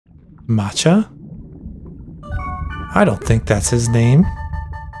Matcha? I don't think that's his name.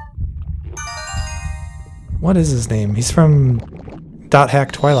 What is his name? He's from Dot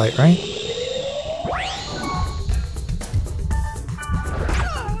Hack Twilight, right?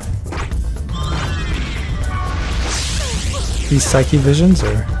 These Psyche visions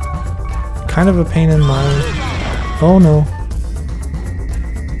are kind of a pain in my... Oh no.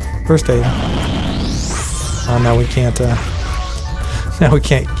 First aid. Oh, now we can't, now we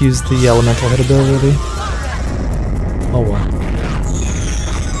can't use the elemental hit ability. Oh well.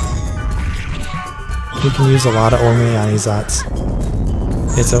 We can use a lot of Ormiani Zats.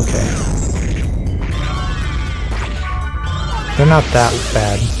 It's okay. They're not that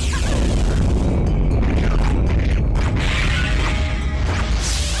bad.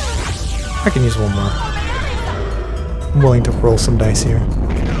 I can use one more. I'm willing to roll some dice here.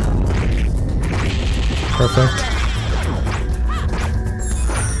 Perfect.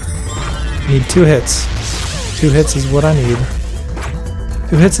 Need 2 hits. 2 hits is what I need.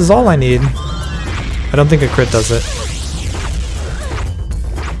 2 hits is all I need. I don't think a crit does it.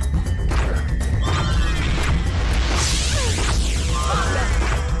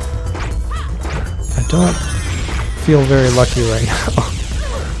 I don't feel very lucky right now.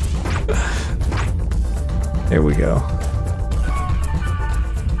 There we go.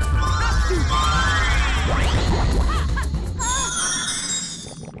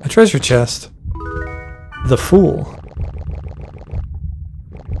 A treasure chest. The Fool.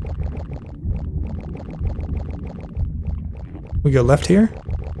 We go left here?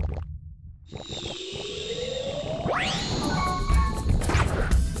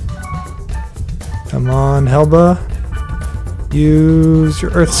 Come on, Helba. Use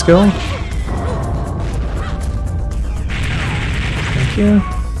your earth skill. Thank you.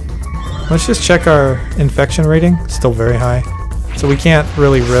 Let's just check our infection rating. Still very high. So we can't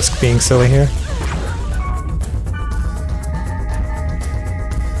really risk being silly here.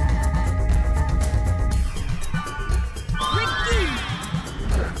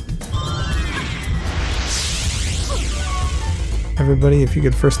 Everybody, if you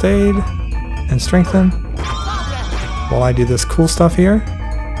could first aid and strengthen while I do this cool stuff here.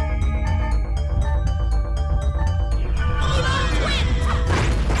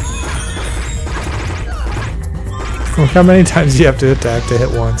 Look how many times you have to attack to hit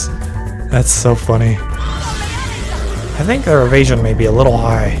once. That's so funny. I think their evasion may be a little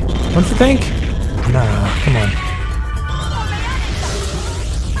high. Don't you think? Nah, come on.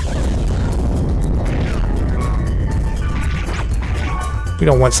 We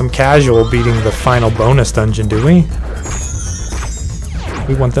don't want some casual beating the final bonus dungeon, do we?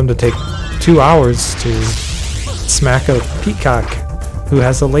 We want them to take 2 hours to smack a peacock who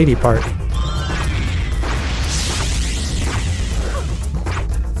has a lady part.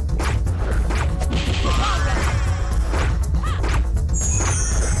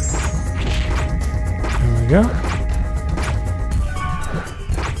 There we go.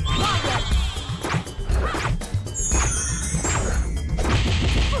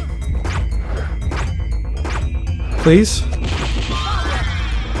 Please.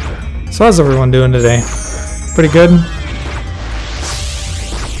 So how's everyone doing today? Pretty good?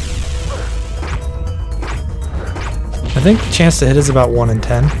 I think the chance to hit is about 1 in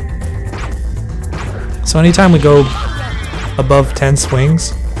 10. So anytime we go above 10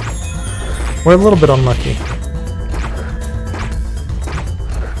 swings, we're a little bit unlucky.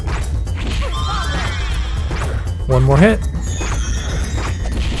 One more hit.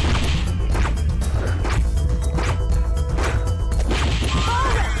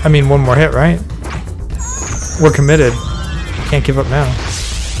 I mean, one more hit, right? We're committed. Can't give up now.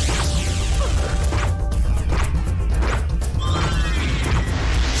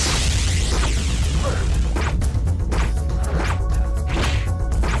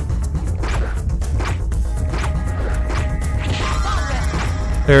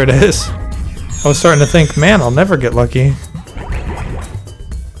 There it is. I was starting to think, man, I'll never get lucky.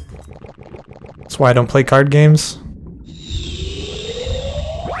 That's why I don't play card games.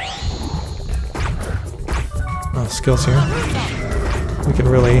 Oh, skills here. We can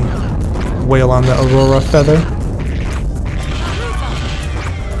really wail on the Aurora Feather.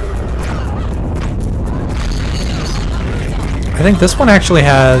 I think this one actually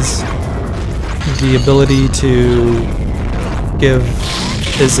has the ability to give,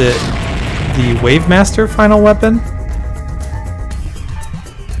 is it the Wave Master final weapon?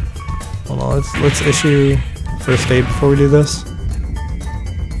 Hold on, let's issue first aid before we do this.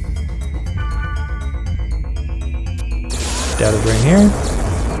 Data brain here.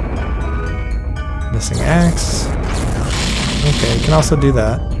 Missing axe. Okay, you can also do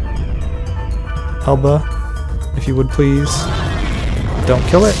that. Helba, if you would please. Don't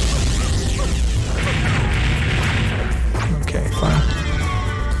kill it. Okay, fine.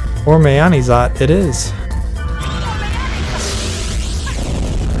 Or Mayonnaise-ot, it is.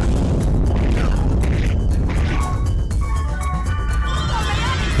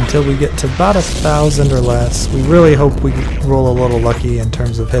 Until we get to about 1,000 or less. We really hope we roll a little lucky in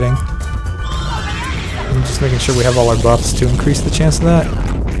terms of hitting. I'm just making sure we have all our buffs to increase the chance of that.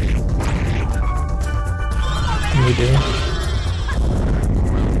 And we do.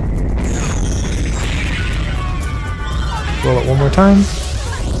 Roll it one more time.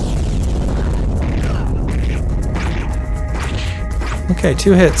 Okay,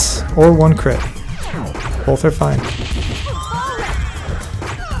 2 hits or 1 crit. Both are fine.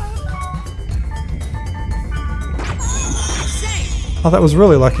 Oh, that was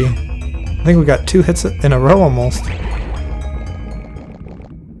really lucky. I think we got 2 hits in a row almost.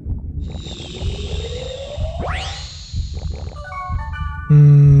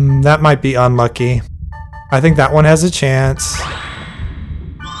 That might be unlucky. I think that one has a chance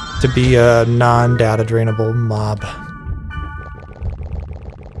to be a non-data drainable mob.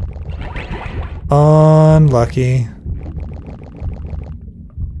 Unlucky.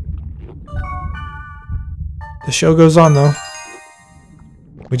 The show goes on though.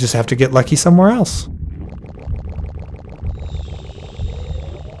 We just have to get lucky somewhere else.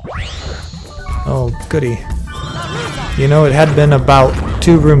 Oh, goody. You know, it had been about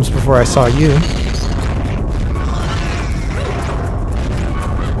 2 rooms before I saw you.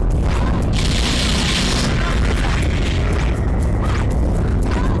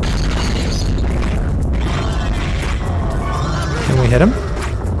 Can we hit him?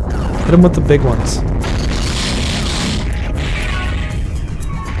 Hit him with the big ones.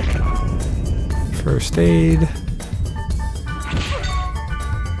 First aid.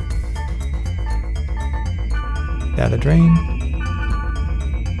 Data drain.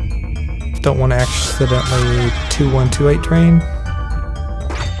 Don't want to accidentally 2128 drain.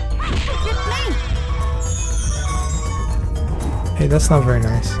 Hey, that's not very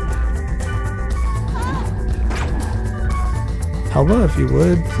nice. Helba, if you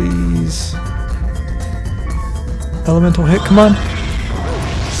would, please. Elemental hit, come on.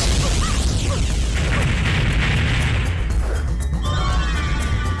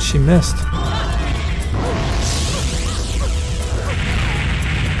 She missed.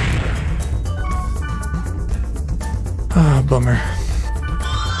 Ah, bummer.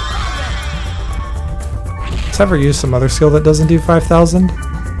 Let's ever use some other skill that doesn't do 5,000.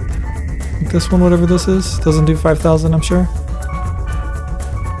 Like this one, whatever this is, doesn't do 5,000, I'm sure.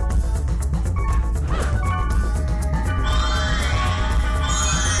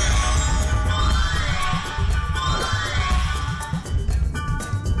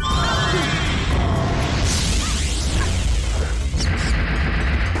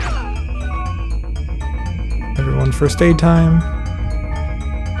 Everyone first aid time.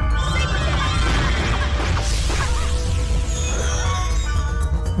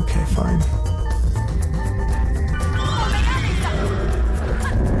 Okay, fine.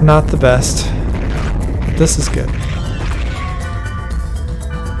 Not the best. But this is good.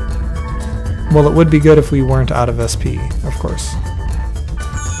 Well, it would be good if we weren't out of SP, of course.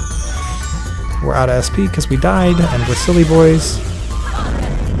 We're out of SP because we died, and we're silly boys.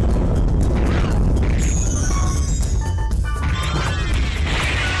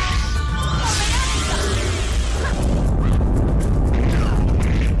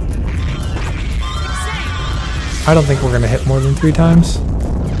 I don't think we're going to hit more than 3 times.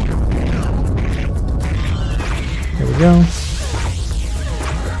 Here we go.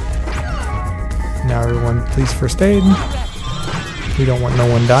 Now everyone please first aid. We don't want no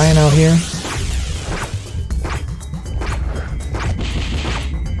one dying out here.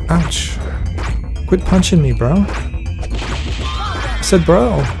 Ouch. Quit punching me, bro. I said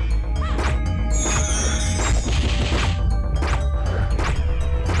bro.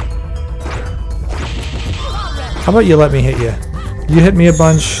 How about you let me hit you? You hit me a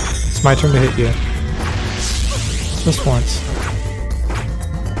bunch, it's my turn to hit you. Just once.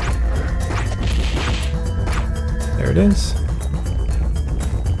 There it is.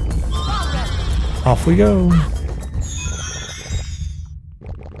 Off we go.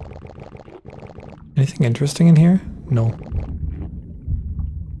 Anything interesting in here? No.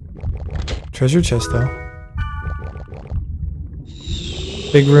 Treasure chest though.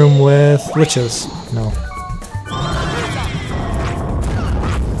 Big room with witches. No.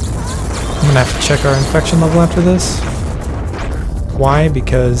 I'm gonna have to check our infection level after this. Why?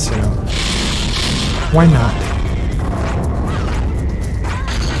 Because, you know, why not?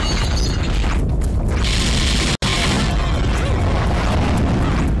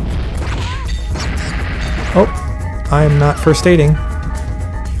 I am not first aiding.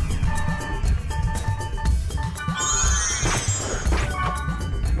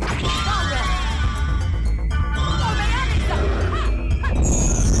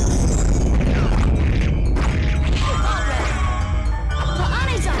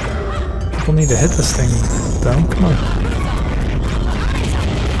 People need to hit this thing, though. Come on.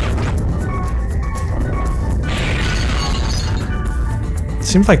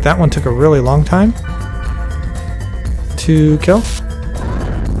 Seems like that one took a really long time to kill.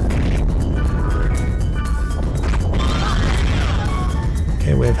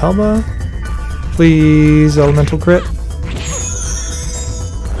 Okay, we have Helba. Please, elemental crit.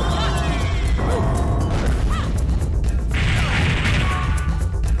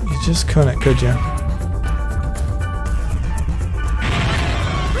 You just couldn't, could you?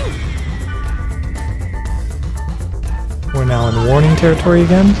 We're now in warning territory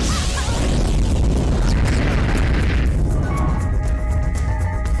again.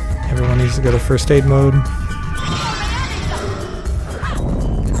 Everyone needs to go to first aid mode.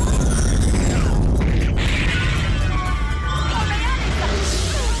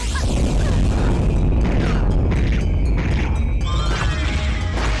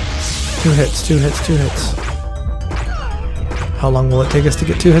 Two hits, two hits, two hits. How long will it take us to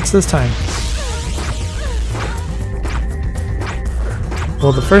get 2 hits this time?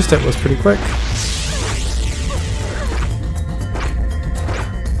 Well, the first hit was pretty quick.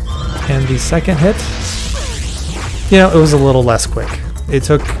 And the second hit, you know, it was a little less quick. It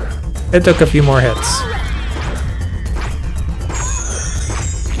took a few more hits.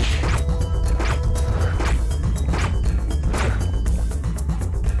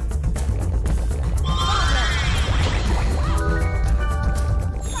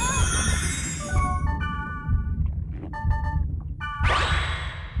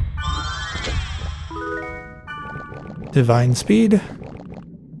 Divine speed.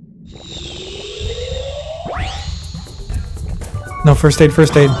 No, first aid,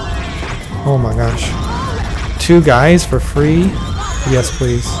 first aid. Oh my gosh. 2 guys for free? Yes,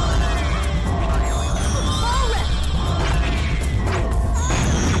 please.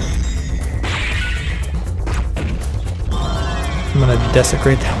 I'm gonna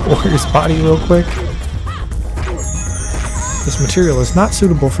desecrate that warrior's body real quick. This material is not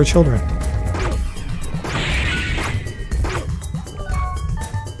suitable for children.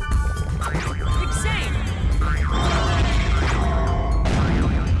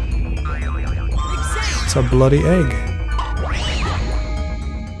 It's a bloody egg.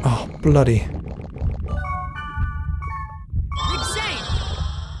 Oh, bloody.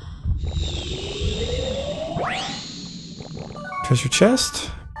 Treasure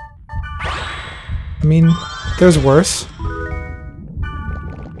chest? I mean, there's worse.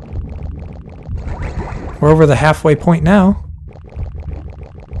 We're over the halfway point now.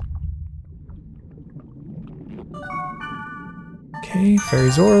 Okay,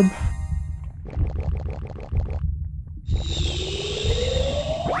 Fairy's Orb.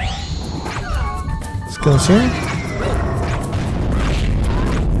 Skills here.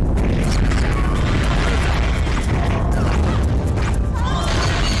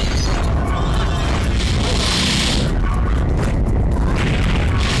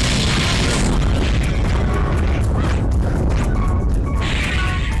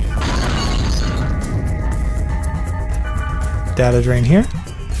 Data drain here.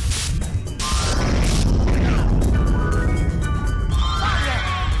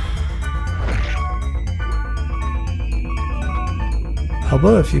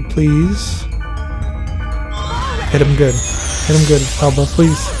 Helba, if you please. Hit him good. Hit him good, Helba,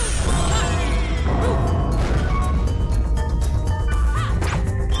 please.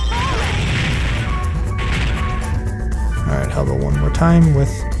 Alright, Helba one more time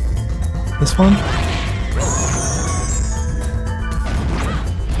with this one.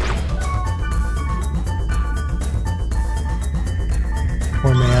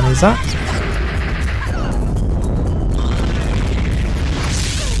 Where Mayani's at.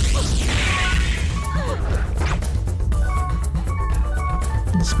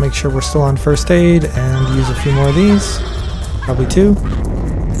 Let's make sure we're still on first aid and use a few more of these. Probably 2.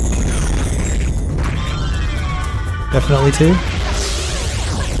 Definitely 2.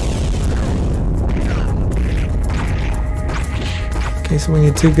 Okay, so we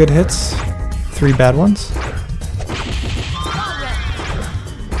need 2 good hits, 3 bad ones.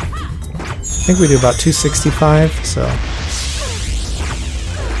 I think we do about 265, so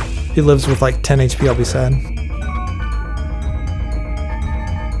if he lives with like 10 HP, I'll be sad.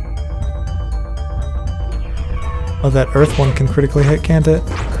 Oh, that earth one can critically hit, can't it?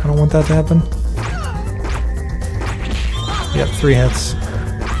 I don't want that to happen. Yep, 3 hits.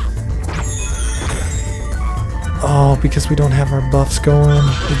 Oh, because we don't have our buffs going,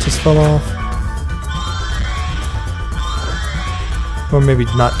 it just fell off. Or maybe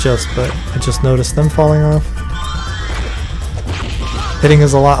not just, but I just noticed them falling off. Hitting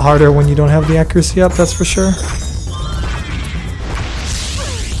is a lot harder when you don't have the accuracy up, that's for sure.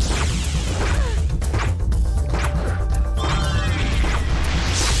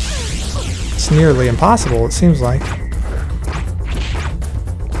 It's nearly impossible, it seems like.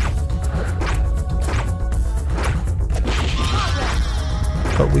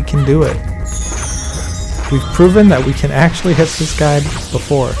 But we can do it. We've proven that we can actually hit this guy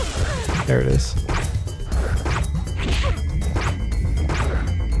before. There it is.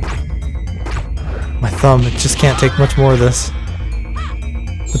 My thumb, it just can't take much more of this.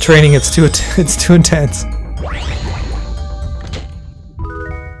 The training, it's too intense.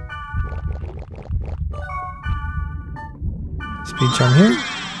 Speed charm here.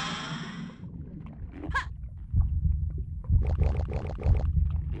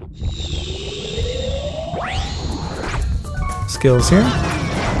 Skills here.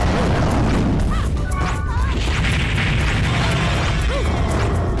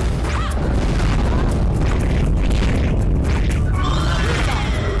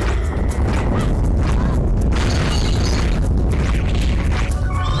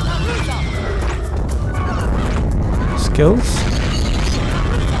 Skills.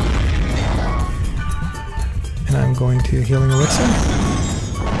 And I'm going to healing elixir.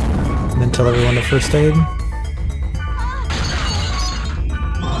 And then tell everyone to first aid.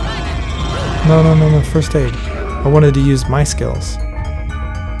 No, first aid. I wanted to use my skills.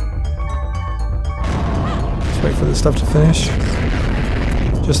 Let's wait for this stuff to finish.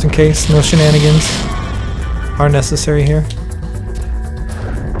 Just in case, no shenanigans are necessary here.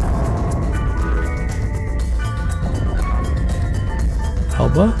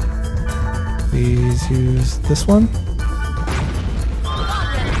 Helba. Please use this one.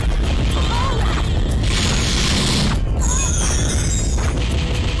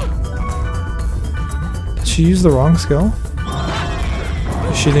 She used the wrong skill?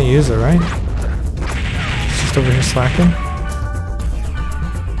 She didn't use it, right? She's just over here slacking.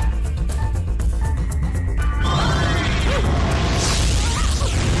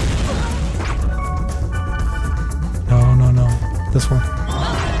 No. This one.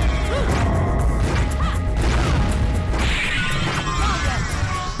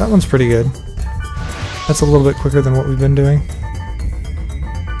 That one's pretty good. That's a little bit quicker than what we've been doing.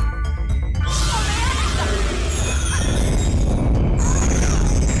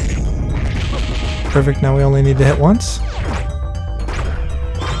 Perfect, now we only need to hit once.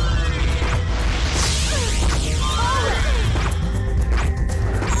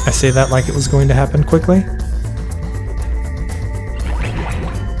 I say that like it was going to happen quickly.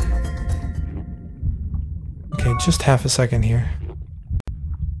 Okay, just half a second here.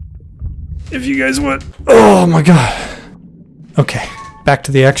 If you guys would. Oh my god. Okay, back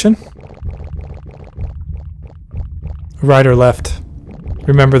to the action. Right or left?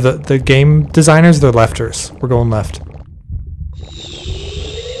 Remember, the game designers, they're lefters. We're going left.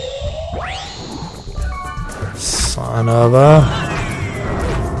 Son of a...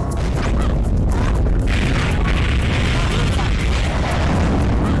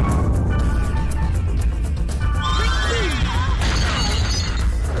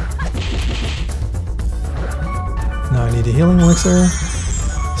 Now I need a healing elixir.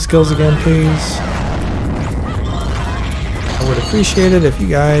 Skills again, please. I would appreciate it if you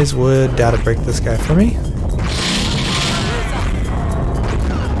guys would data break this guy for me.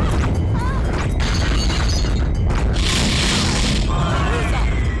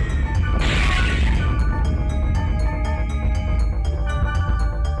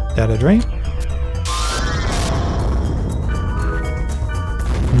 Data drain.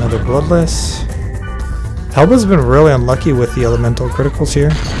 Another bloodless. Helba's been really unlucky with the elemental criticals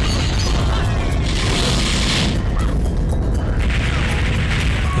here.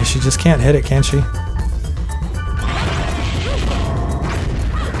 She just can't hit it, can she?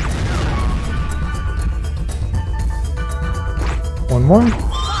 One more.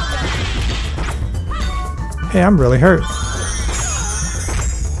 Hey, I'm really hurt.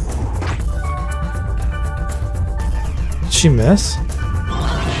 Did she miss?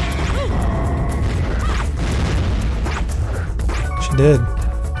 She did.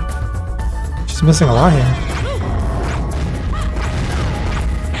 She's missing a lot here.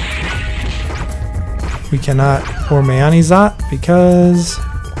 We cannot Ormeanizat because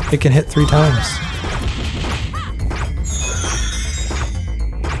it can hit 3 times.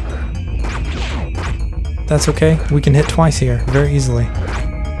 that's okay. We can hit twice here very easily.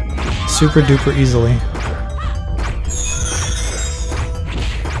 Super duper easily.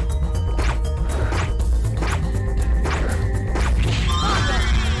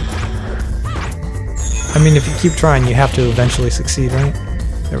 I mean, if you keep trying, you have to eventually succeed, right?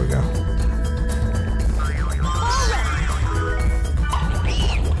 There we go.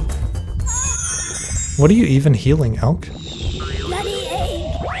 What are you even healing, Elk?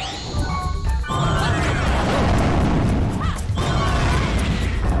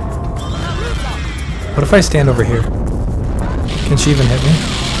 What if I stand over here? Can she even hit me?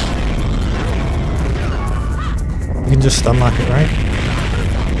 You can just stun lock it, right?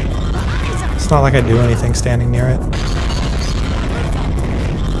 It's not like I do anything standing near it.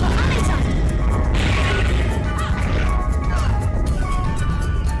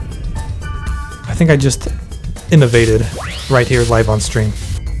 I think I just innovated right here live on stream.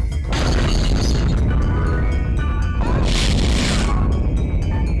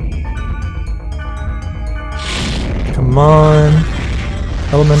 Come on.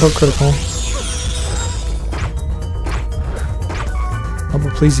 Elemental critical. Oh,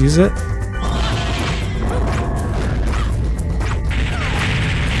 but please use it.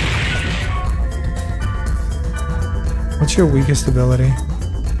 What's your weakest ability?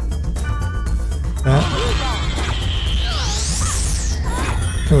 That.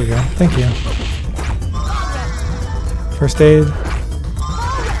 Here we go. Thank you. First aid.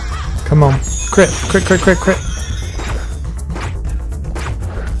 Come on. Crit. Crit, crit, crit, crit.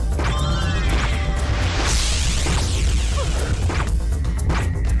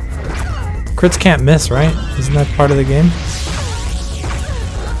 Crits can't miss, right? Isn't that part of the game?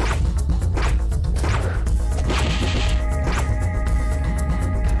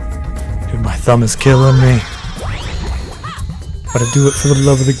 Dude, my thumb is killing me. But I do it for the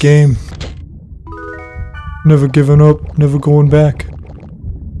love of the game. Never giving up, never going back.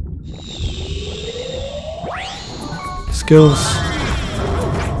 Skills.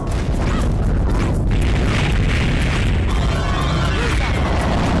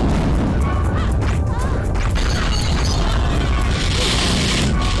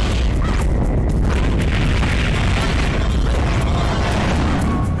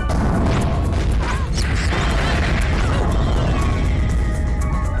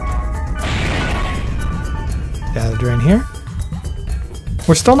 Drain here.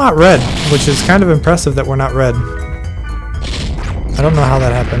 We're still not red, which is kind of impressive that we're not red. I don't know how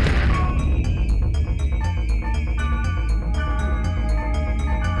that happened.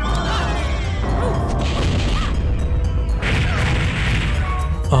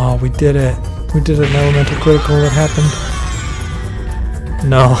 Oh, we did it. We did an elemental critical. What happened?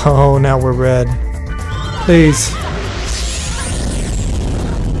 No, now we're red. Please.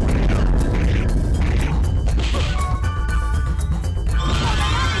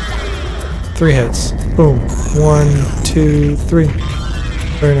 Three hits. Boom. 1, 2, 3.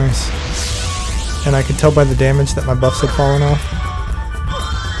 Very nice. And I could tell by the damage that my buffs had fallen off.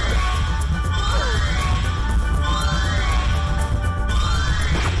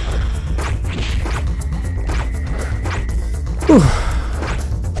 Whew.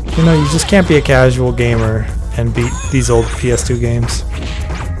 You know, you just can't be a casual gamer and beat these old PS2 games.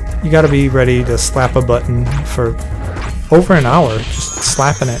 You gotta be ready to slap a button for over an hour, just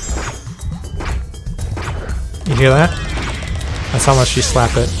slapping it. You hear that? That's how much you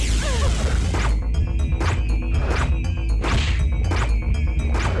slap it.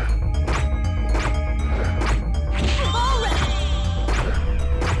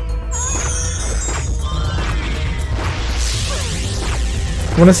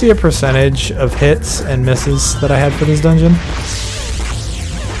 Want to see a percentage of hits and misses that I had for this dungeon?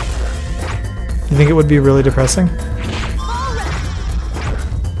 You think it would be really depressing?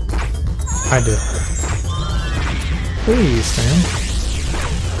 I do. Please, man.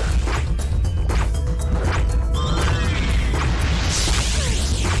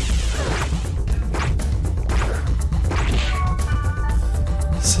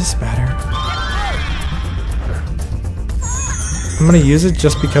 Does this matter? I'm gonna use it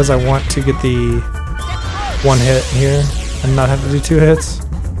just because I want to get the one hit here and not have to do 2 hits.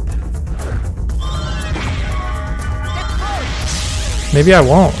 Maybe I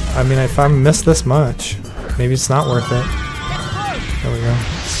won't. I mean, if I miss this much, maybe it's not worth it. There we go.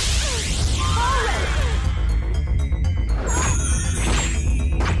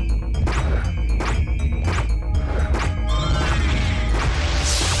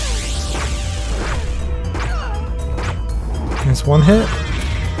 It's 1 hit.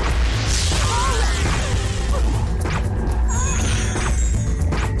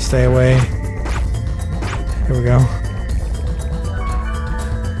 Stay away. Here we go.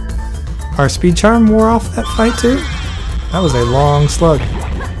 Our speed charm wore off that fight too? That was a long slug.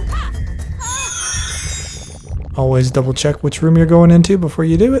 Always double check which room you're going into before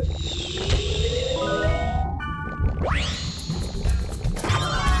you do it.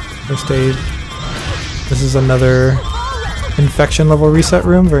 First aid. This is another infection level reset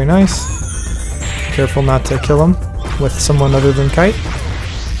room. Very nice. Careful not to kill him with someone other than Kite.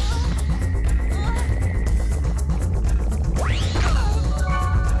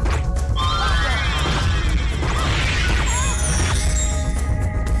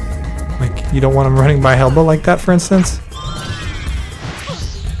 Like, you don't want him running by Helba like that, for instance.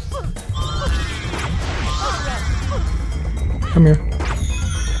 Come here.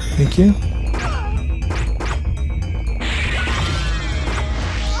 Thank you.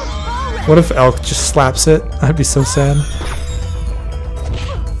 What if Elk just slaps it? I'd be so sad.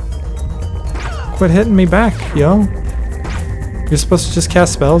 Quit hitting me back, yo. You're supposed to just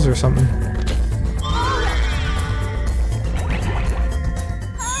cast spells or something.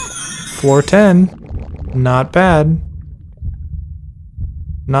 Floor 10. Not bad.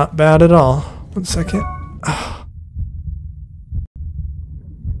 Not bad at all. 1 second.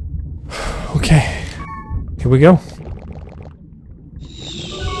 Okay. Here we go.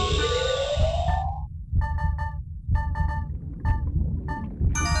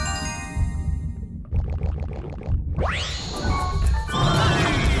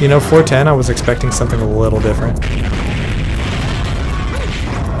 You know, 410, I was expecting something a little different.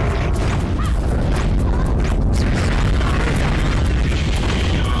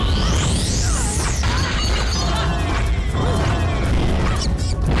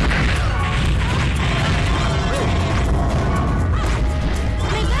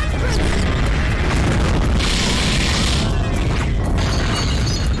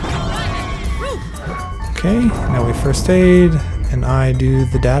 Okay, now we first aid. And I do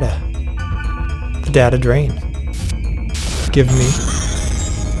the data. The data drain. Give me.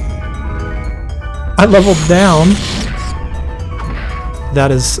 I leveled down.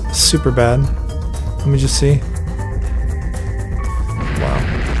 That is super bad. Let me just see. Wow.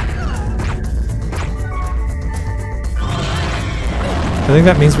 I think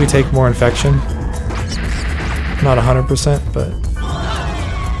that means we take more infection. Not 100%, but...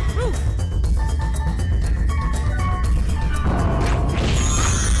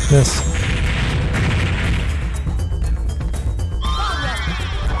 Yes.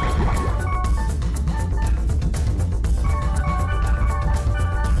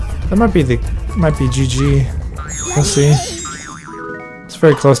 That might be GG. We'll see. It's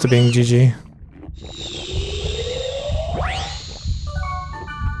very close to being GG.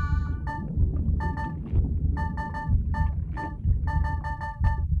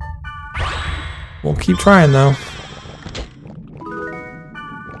 We'll keep trying though.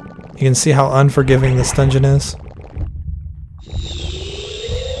 You can see how unforgiving this dungeon is.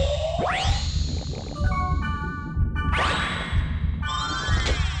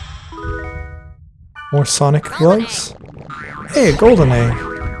 More Sonic gloves. Hey, a golden egg.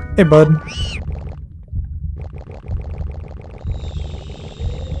 Hey, bud.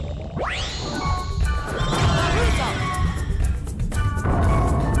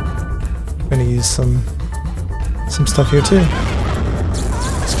 I'm gonna use some stuff here too.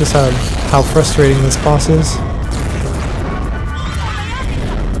 Just how frustrating this boss is.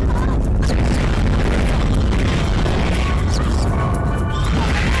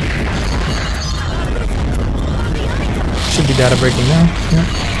 Should be data breaking now. Yeah.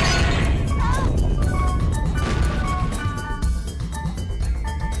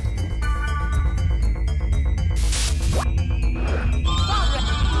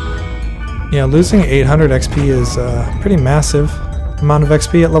 Yeah, losing 800 XP is pretty massive. Amount of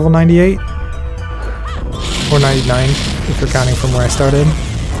XP at level 98 or 99 if you're counting from where I started.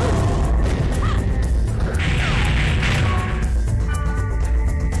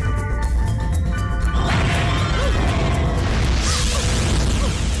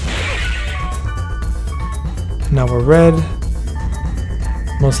 Now we're red,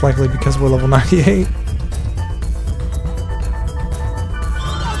 most likely because we're level 98.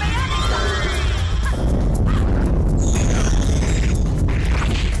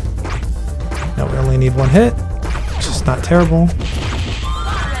 Need one hit, which is not terrible.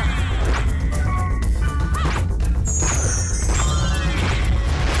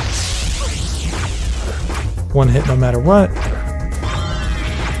 One hit no matter what.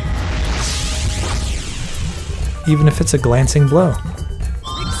 Even if it's a glancing blow.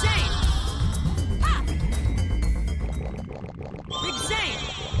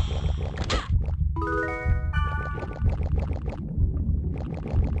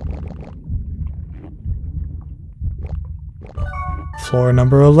 Floor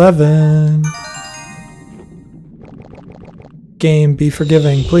number 11. Game, be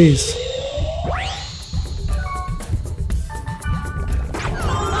forgiving, please.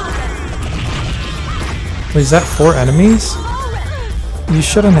 Wait, is that 4 enemies? You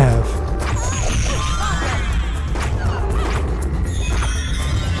shouldn't have.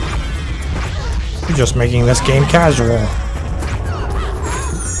 You're just making this game casual.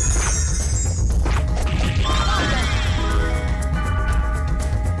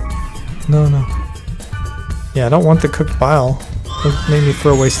 No, no. Yeah, I don't want the cooked bile. It made me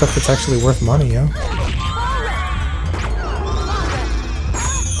throw away stuff that's actually worth money, yo.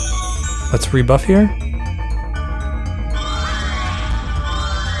 Let's rebuff here.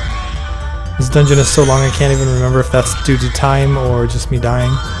 This dungeon is so long I can't even remember if that's due to time or just me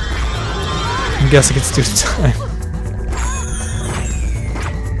dying. I'm guessing it's due to time.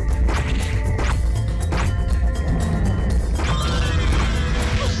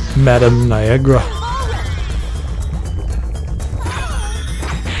 Madame Niagara.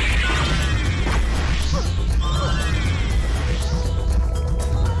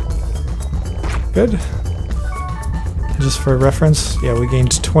 Good. Just for reference, yeah, we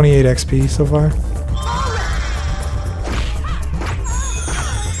gained 28 XP so far.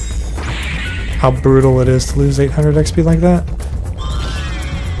 How brutal it is to lose 800 XP like that.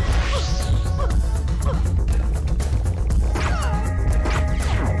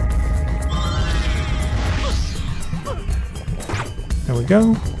 There we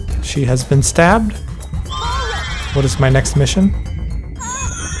go. She has been stabbed. What is my next mission?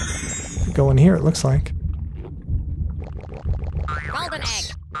 Go in here, it looks like.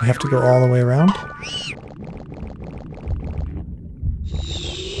 I have to go all the way around.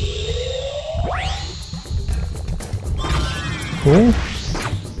 Cool.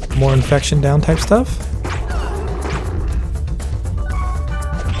 More infection down type stuff.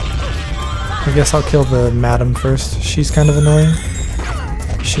 I guess I'll kill the madam first. She's kind of annoying.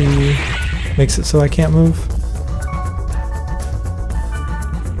 She makes it so I can't move.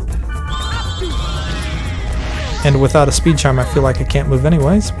 And without a speed charm, I feel like I can't move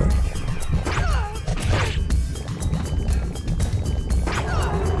anyways, but...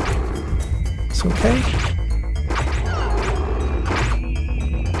 it's okay.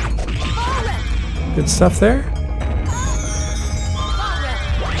 Good stuff there.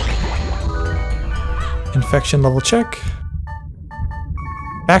 Infection level check.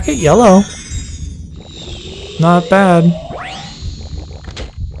 Back at yellow. Not bad.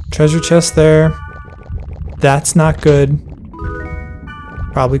 Treasure chest there. That's not good.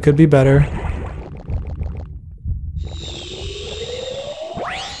 Probably could be better.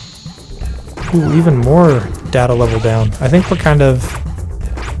 Ooh, even more data level down. I think we're kind of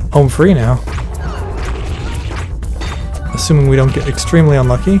home free now. Assuming we don't get extremely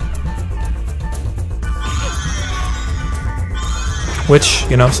unlucky. Which,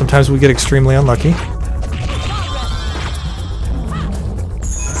 you know, sometimes we get extremely unlucky.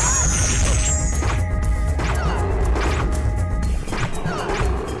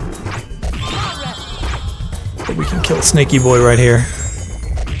 But we can kill Snaky Boy right here.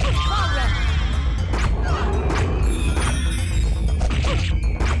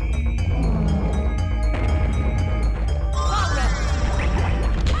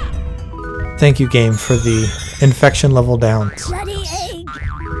 Thank you, game, for the infection level downs.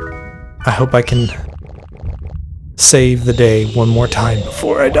 I hope I can save the day one more time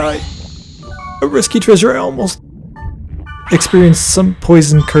before I die. A risky treasure. I almost experienced some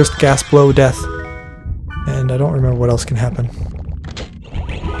poison cursed gas blow death. And I don't remember what else can happen.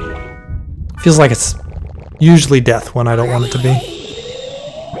 Feels like it's usually death when I don't want it to be.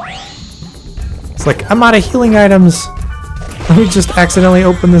 It's like, I'm out of healing items. Let me just accidentally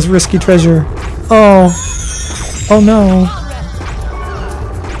open this risky treasure. Oh. Oh no.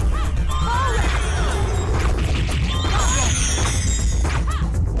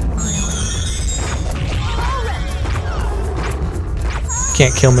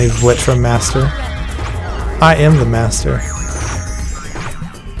 Can't kill me, Blitz from Master. I am the Master.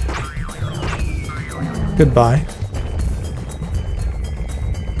 Goodbye.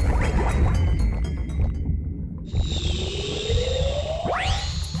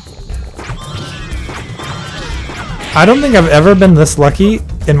 I don't think I've ever been this lucky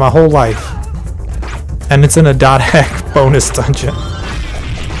in my whole life. And it's in a .hack bonus dungeon.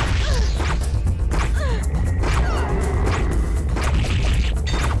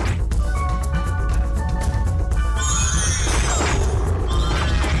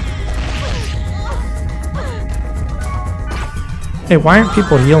 Hey, why aren't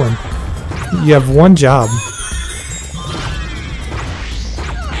people healing? You have one job.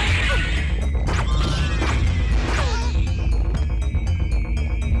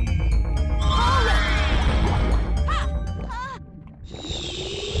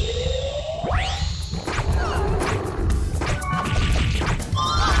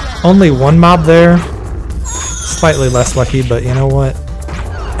 Only one mob there. Slightly less lucky, but you know what?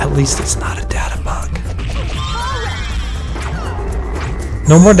 At least it's not a data bug.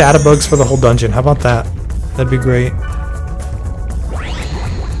 No more data bugs for the whole dungeon. How about that? That'd be great.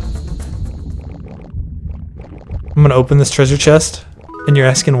 I'm gonna open this treasure chest, and you're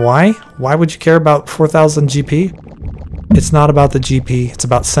asking why? Why would you care about 4,000 GP? It's not about the GP, it's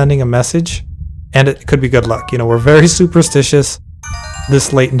about sending a message, and it could be good luck. You know, we're very superstitious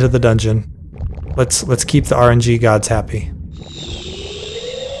this late into the dungeon. Let's keep the RNG gods happy.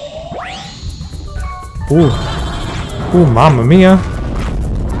 Ooh. Ooh, mamma mia.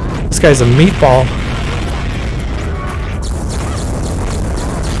 This guy's a meatball.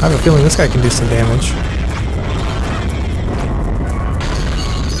 I have a feeling this guy can do some damage.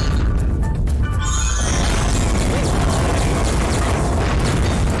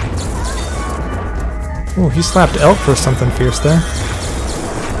 Oh, he slapped Elk for something fierce there.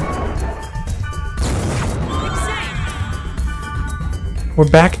 We're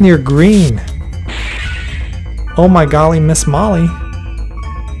back near green. Oh my golly, Miss Molly.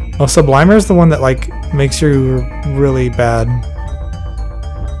 Oh, Sublimer is the one that like makes you really bad.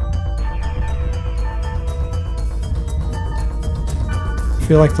 I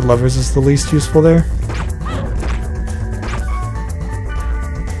feel like the Lovers is the least useful there.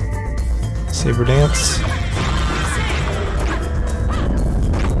 Saber Dance.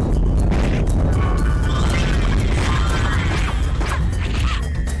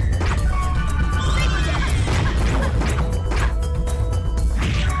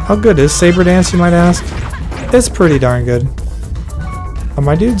 How good is Saber Dance, you might ask? It's pretty darn good. Are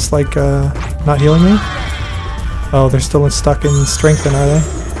my dudes like not healing me? Oh, they're still stuck in Strengthen, are they?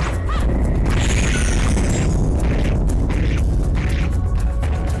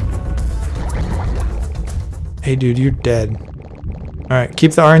 Hey dude, you're dead. Alright,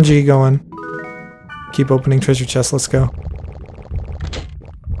 keep the RNG going. Keep opening treasure chests, let's go.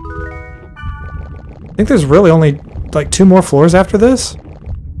 I think there's really only like 2 more floors after this.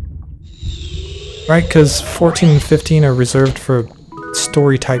 Right, because 14 and 15 are reserved for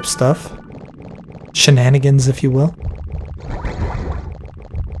story type stuff. Shenanigans, if you will.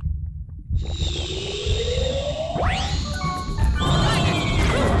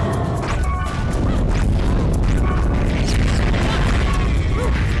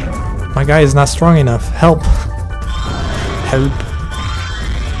 My guy is not strong enough. Help. Help.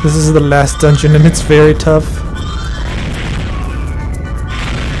 This is the last dungeon and it's very tough.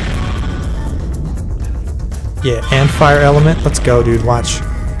 Yeah, and fire element. Let's go, dude. Watch.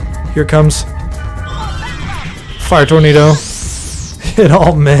 Here it comes. Fire tornado. It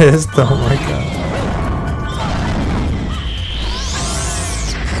all missed. Oh my god.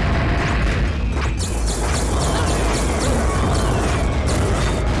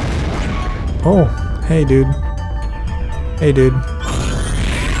 Oh, hey dude. Hey dude.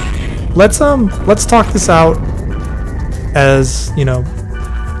 Let's talk this out as, you know,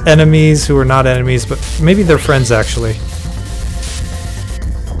 enemies who are not enemies, but maybe they're friends actually.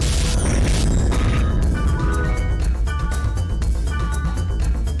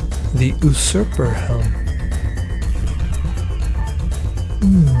 The Usurper Helm.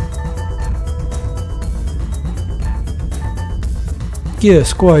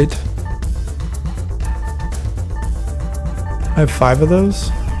 Yes, quite. I have 5 of those.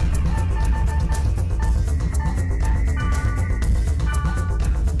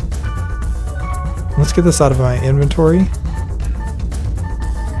 Let's get this out of my inventory.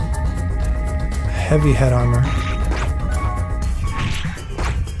 Heavy head armor.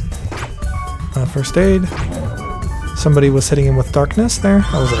 First aid. Somebody was hitting him with darkness there.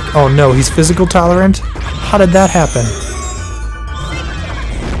 I was like, oh no, he's physical tolerant? How did that happen?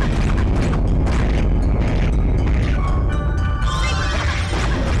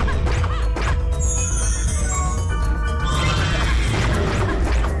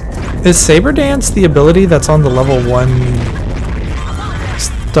 Is Saber Dance the ability that's on the level 1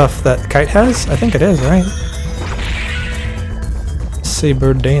 stuff that Kite has? I think it is, right?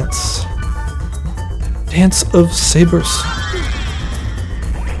 Saber Dance. Dance of Sabers.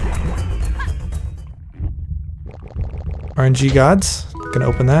 RNG Gods. Gonna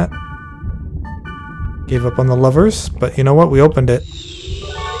open that. Gave up on the Lovers, but you know what? We opened it.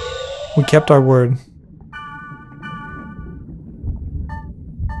 We kept our word.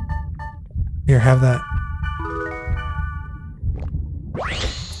 Here, have that.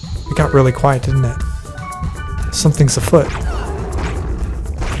 It got really quiet, didn't it? Something's afoot.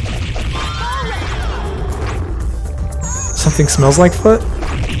 Something smells like foot?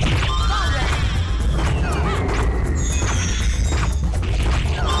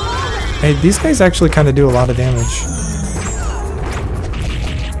 Hey, these guys actually kind of do a lot of damage.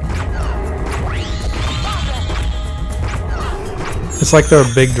 It's like they're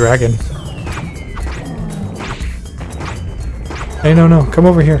a big dragon. Hey, no, come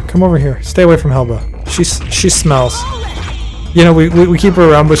over here. Come over here. Stay away from Helba. She smells. You know, we keep her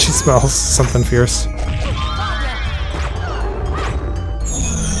around, but she smells something fierce.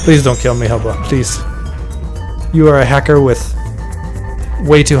 Please don't kill me, Helba. Please. You are a hacker with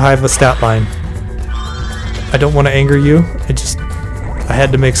way too high of a stat line. I don't want to anger you. I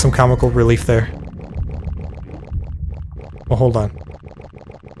had to make some comical relief there. Well, hold on.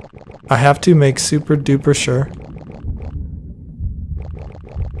 I have to make super duper sure.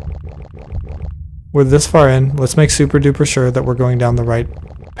 We're this far in. Let's make super duper sure that we're going down the right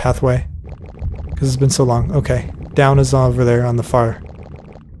pathway. Because it's been so long. Okay. Down is over there on the far.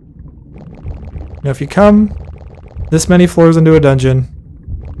 Now if you come this many floors into a dungeon,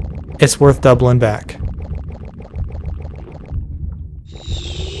 it's worth doubling back.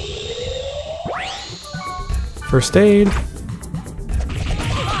 First aid.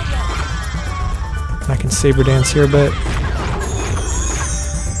 I can saber dance here a bit.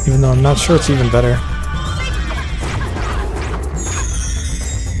 Even though I'm not sure it's even better.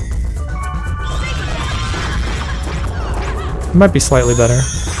 It might be slightly better.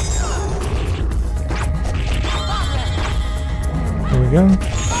 There we go.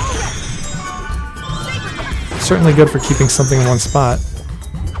 Certainly good for keeping something in one spot.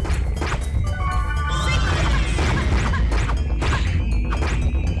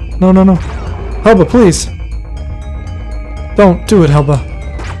 No. Helba, please! Don't do it, Helba.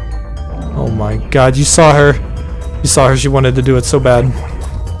 Oh my god, you saw her. You saw her, she wanted to do it so bad.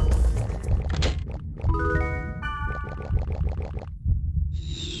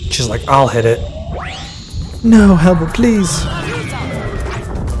 She's like, I'll hit it. No, Helba, please.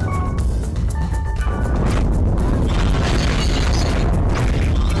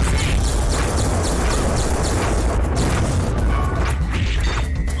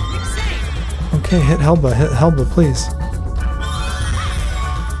 Okay, hit Helba, please.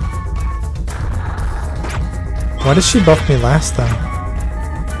 Why did she buff me last time?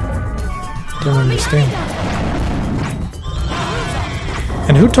 Don't understand.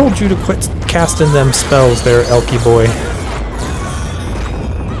 And who told you to quit casting them spells there, Elky boy?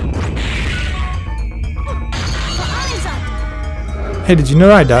 Hey, did you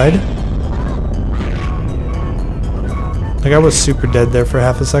know I died? Like I was super dead there for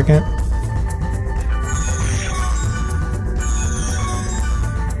half a second.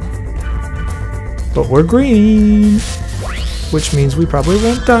 But we're green, which means we probably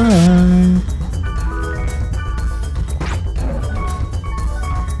won't die.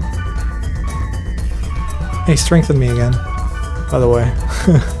 Hey, strengthen me again, by the way.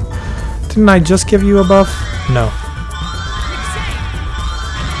 Didn't I just give you a buff? No.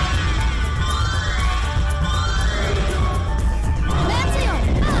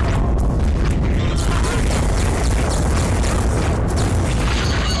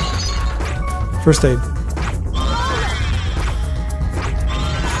 First aid.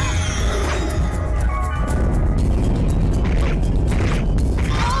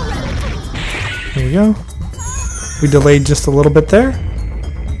 There we go. We delayed just a little bit there.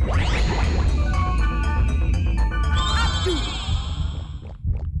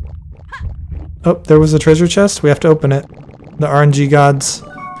 Oh, there was a treasure chest. We have to open it. The RNG gods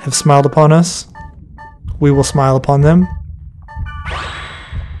have smiled upon us. We will smile upon them.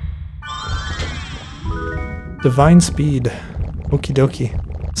 Divine speed. Okie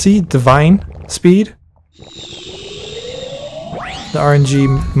dokie. See? Divine speed? The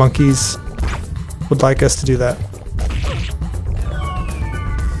RNG monkeys would like us to do that.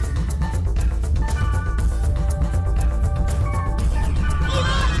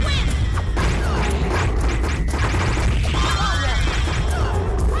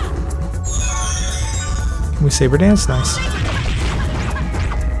 Can we saber dance? Nice.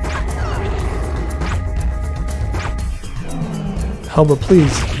 Helba,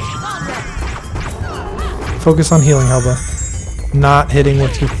 please. Focus on healing, Helba. Not hitting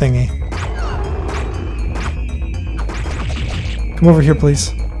with your thingy. Come over here,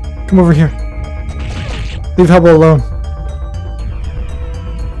 please. Come over here. Leave Helba alone.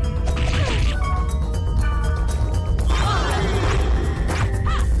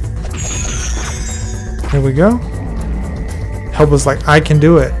 There we go. Helba's like, I can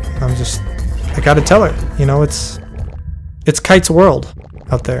do it. I gotta tell her. You know, it's Kite's world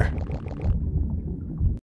out there.